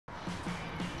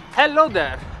Hello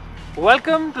there,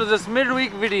 welcome to this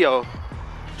midweek video.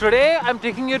 Today I'm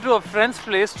taking you to a friend's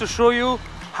place to show you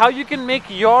how you can make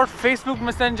your Facebook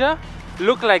Messenger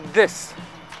look like this.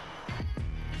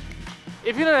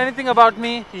 If you know anything about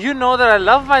me, you know that I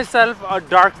love myself a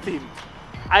dark theme.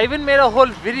 I even made a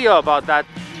whole video about that.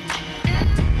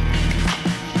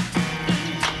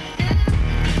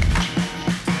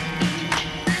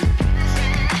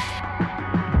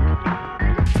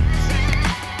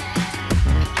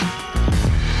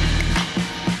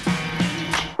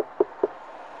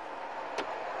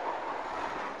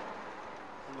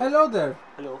 Hello there.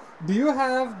 Hello. Do you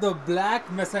have the black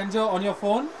messenger on your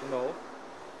phone? No.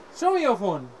 Show me your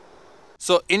phone.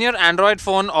 So in your Android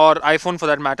phone or iPhone for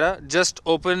that matter, just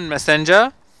open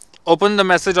Messenger, open the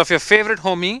message of your favorite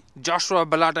homie, Joshua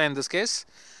Balata in this case,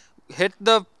 hit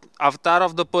the avatar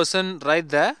of the person right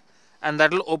there and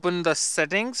that will open the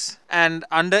settings, and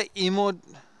under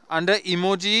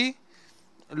emoji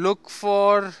look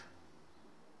for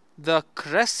the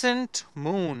crescent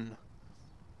moon.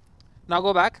 Now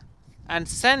go back and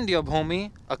send your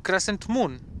homie a crescent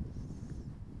moon.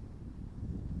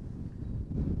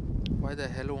 Why the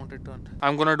hell won't it turn?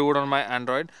 I'm gonna do it on my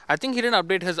Android. I think he didn't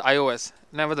update his iOS.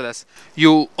 Nevertheless,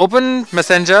 you open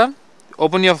Messenger,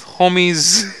 open your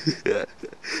homie's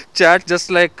chat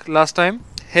just like last time.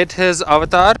 Hit his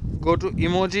avatar, go to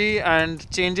emoji and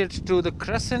change it to the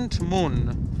crescent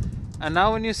moon. And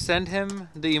now when you send him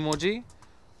the emoji,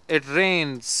 it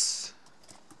rains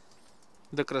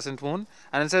the crescent moon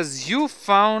and it says you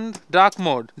found dark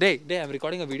mode. I'm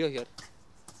recording a video here.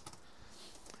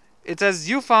 It says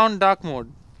you found dark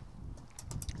mode.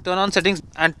 Turn on settings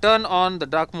and turn on the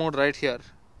dark mode right here.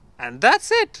 And that's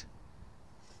it.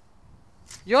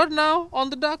 You're now on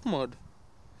the dark mode.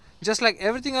 Just like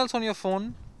everything else on your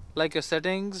phone, like your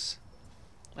settings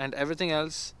and everything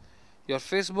else, your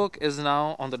Facebook is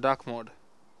now on the dark mode.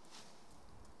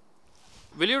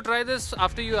 Will you try this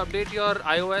after you update your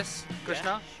iOS,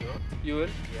 Krishna? Yeah, sure. You will?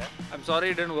 Yeah. I'm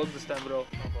sorry it didn't work this time, bro.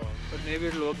 No problem. But maybe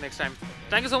it'll work next time.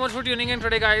 Thank you so much for tuning in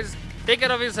today, guys. Take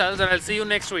care of yourselves and I'll see you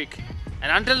next week.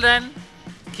 And until then,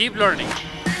 keep learning.